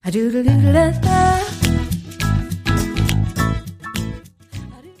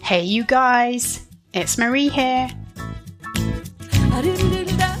Hey you guys, it's Marie here.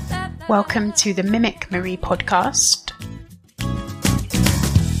 Welcome to the Mimic Marie podcast.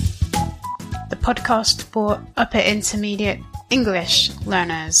 The podcast for upper intermediate English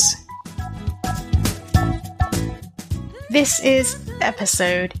learners. This is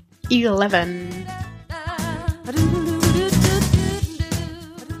episode 11.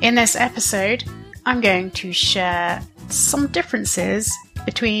 In this episode, I'm going to share some differences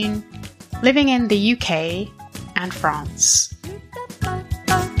between living in the UK and France.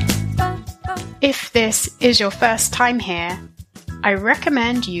 If this is your first time here, I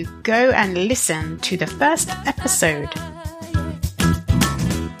recommend you go and listen to the first episode.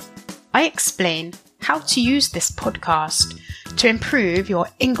 I explain how to use this podcast to improve your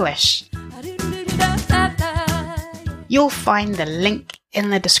English. You'll find the link in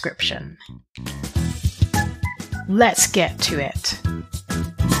the description. Let's get to it.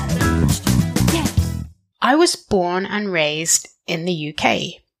 I was born and raised in the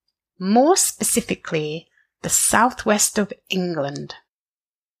UK, more specifically the southwest of England.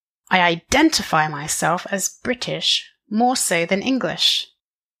 I identify myself as British more so than English,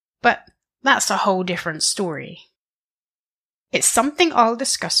 but that's a whole different story. It's something I'll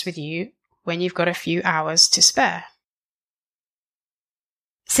discuss with you when you've got a few hours to spare.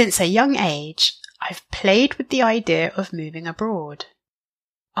 Since a young age, I've played with the idea of moving abroad.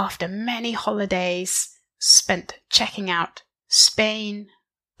 After many holidays spent checking out Spain,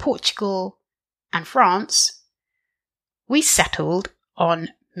 Portugal, and France, we settled on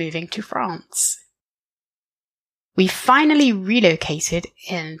moving to France. We finally relocated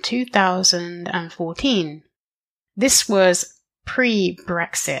in 2014. This was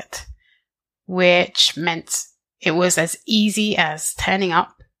pre-Brexit, which meant it was as easy as turning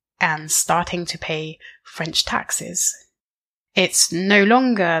up and starting to pay French taxes. It's no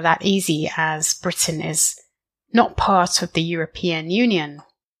longer that easy as Britain is not part of the European Union.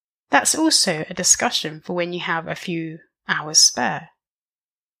 That's also a discussion for when you have a few hours spare.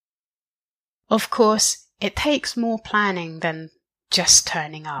 Of course, it takes more planning than just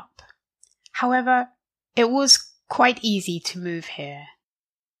turning up. However, it was quite easy to move here.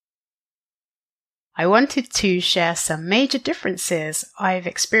 I wanted to share some major differences I've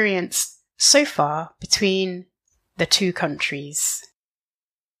experienced so far between the two countries.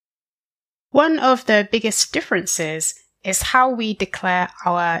 One of the biggest differences is how we declare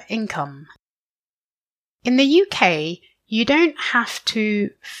our income. In the UK, you don't have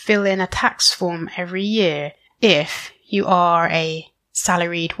to fill in a tax form every year if you are a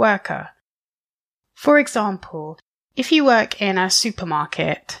salaried worker. For example, if you work in a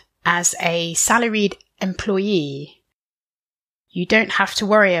supermarket as a salaried employee, you don't have to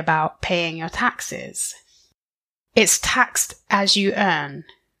worry about paying your taxes. It's taxed as you earn.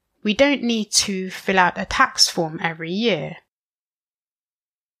 We don't need to fill out a tax form every year.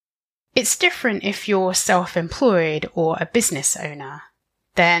 It's different if you're self-employed or a business owner.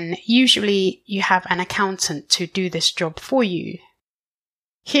 Then usually you have an accountant to do this job for you.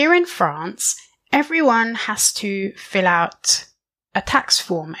 Here in France, everyone has to fill out a tax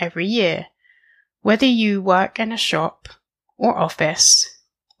form every year, whether you work in a shop or office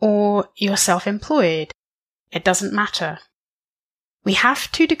or you're self-employed. It doesn't matter. We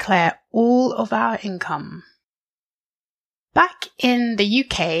have to declare all of our income. Back in the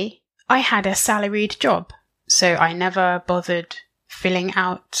UK, I had a salaried job, so I never bothered filling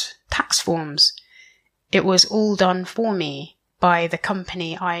out tax forms. It was all done for me by the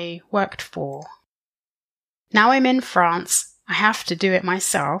company I worked for. Now I'm in France, I have to do it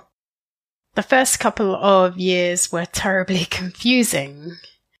myself. The first couple of years were terribly confusing.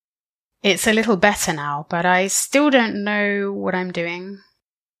 It's a little better now, but I still don't know what I'm doing.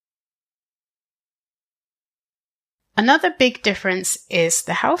 Another big difference is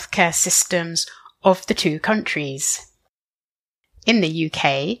the healthcare systems of the two countries. In the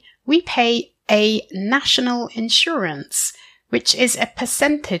UK, we pay a national insurance, which is a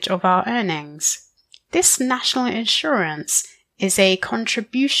percentage of our earnings. This national insurance is a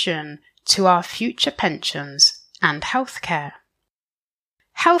contribution to our future pensions and healthcare.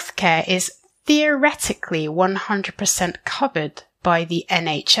 Healthcare is theoretically 100% covered by the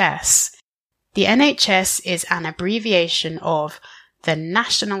NHS. The NHS is an abbreviation of the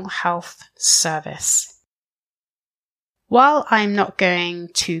National Health Service. While I'm not going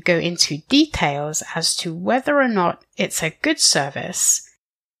to go into details as to whether or not it's a good service,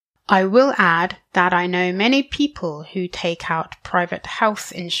 I will add that I know many people who take out private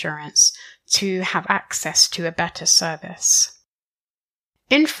health insurance to have access to a better service.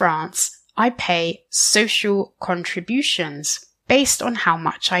 In France, I pay social contributions based on how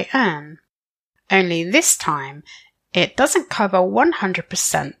much I earn. Only this time, it doesn't cover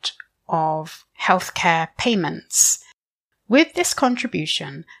 100% of healthcare payments. With this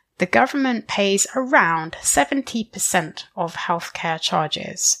contribution, the government pays around 70% of healthcare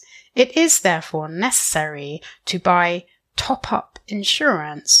charges. It is therefore necessary to buy top-up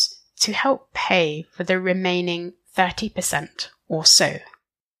insurance to help pay for the remaining 30% or so.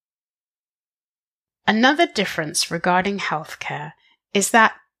 Another difference regarding healthcare is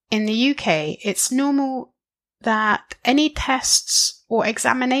that in the UK, it's normal that any tests or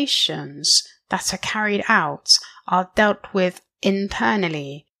examinations that are carried out are dealt with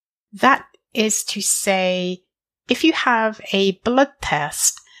internally. That is to say, if you have a blood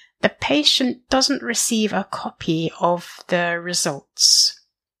test, the patient doesn't receive a copy of the results.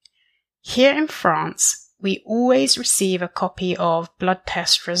 Here in France, we always receive a copy of blood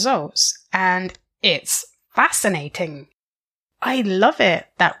test results, and it's fascinating. I love it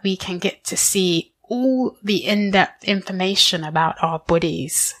that we can get to see all the in-depth information about our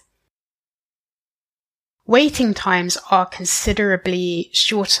bodies. Waiting times are considerably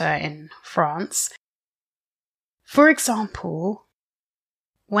shorter in France. For example,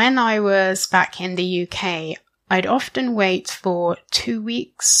 when I was back in the UK, I'd often wait for 2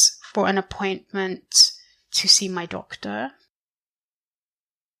 weeks for an appointment to see my doctor.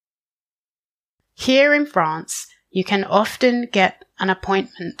 Here in France, you can often get an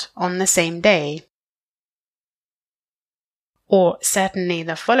appointment on the same day, or certainly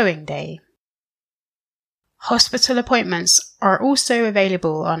the following day. Hospital appointments are also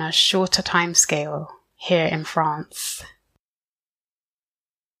available on a shorter timescale here in France.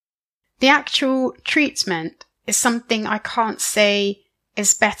 The actual treatment is something I can't say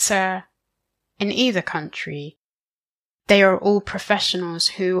is better in either country. They are all professionals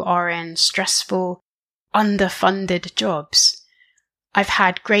who are in stressful, underfunded jobs. I've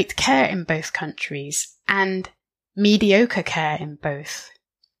had great care in both countries and mediocre care in both.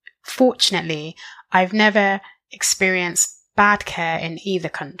 Fortunately, I've never experienced bad care in either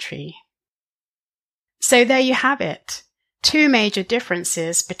country. So there you have it. 2 major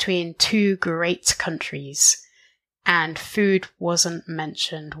differences between 2 great countries. And food wasn't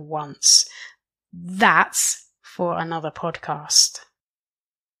mentioned once. That's for another podcast.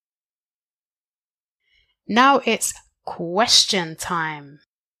 Now it's question time.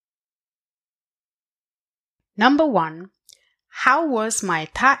 Number 1. How was my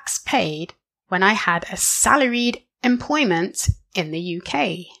tax paid when I had a salaried employment in the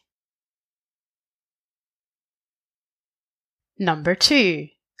UK? Number 2.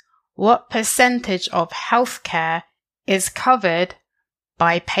 What percentage of healthcare is covered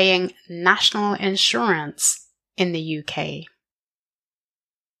by paying national insurance in the UK?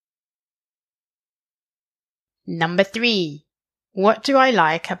 Number 3. What do I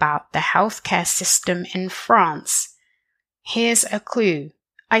like about the healthcare system in France? Here's a clue.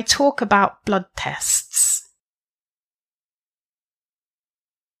 I talk about blood tests.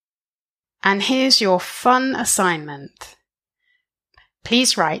 And here's your fun assignment.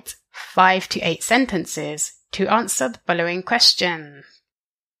 Please write 5 to 8 sentences to answer the following question.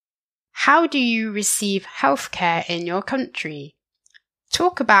 How do you receive healthcare in your country?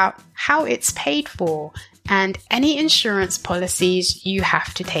 Talk about how it's paid for and any insurance policies you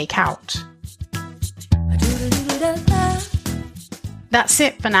have to take out. That's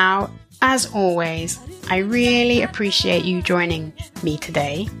it for now. As always, I really appreciate you joining me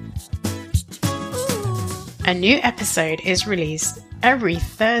today. A new episode is released every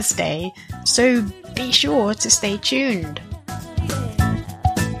Thursday, so be sure to stay tuned.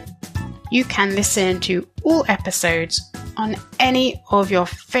 You can listen to all episodes on any of your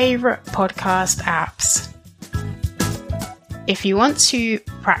favorite podcast apps. If you want to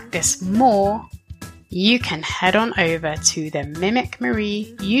practice more, you can head on over to the Mimic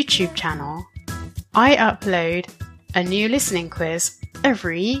Marie YouTube channel. I upload a new listening quiz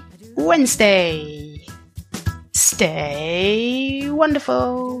every Wednesday. Stay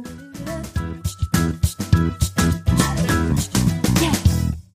wonderful!